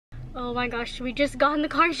Oh my gosh, we just got in the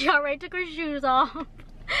car. She already took her shoes off.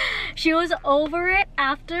 She was over it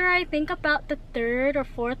after I think about the 3rd or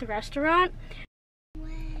 4th restaurant.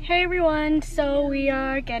 Hey everyone, so we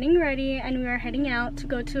are getting ready and we are heading out to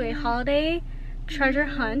go to a holiday treasure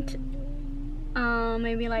hunt.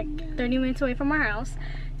 Maybe like 30 minutes away from our house.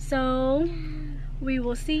 So we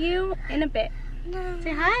will see you in a bit.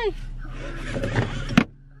 Say hi.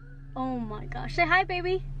 Oh my gosh, say hi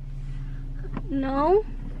baby. No?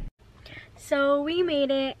 So we made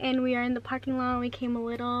it and we are in the parking lot. We came a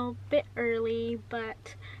little bit early,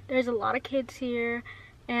 but there's a lot of kids here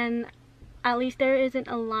and at least there isn't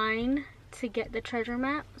a line to get the treasure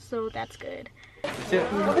map, so that's good.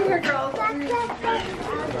 Over here, girls. Hi.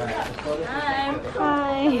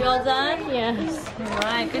 Hi. You all done? Yes.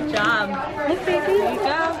 Alright, good job. Hi baby. There you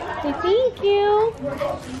go. Thank you.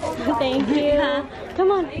 Thank you. Come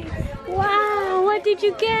on. Wow, what did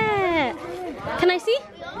you get? Can I see?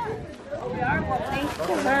 Thanks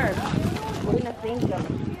to her.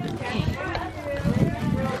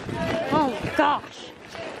 Oh gosh.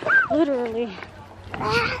 Literally.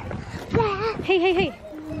 Hey, hey, hey.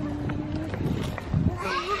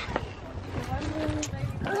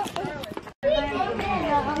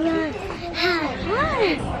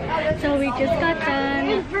 Hi. So we just got done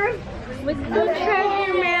with the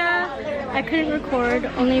treasure map. I couldn't record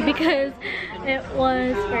only because it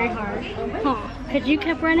was very hard. Because you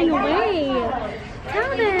kept running away. Tell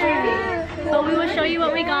them. But we will show you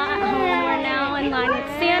what we got at home. We're now in line with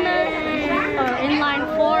Santa, or in line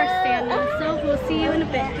for Santa. So we'll see you in a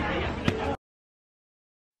bit.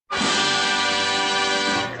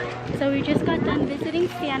 So we just got done visiting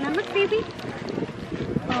Santa. Look, baby.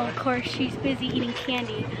 Oh, of course, she's busy eating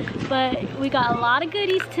candy. But we got a lot of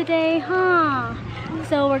goodies today, huh?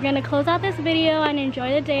 So we're gonna close out this video and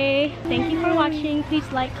enjoy the day. Thank you for watching. Please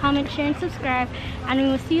like, comment, share, and subscribe. And we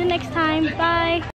will see you next time. Bye.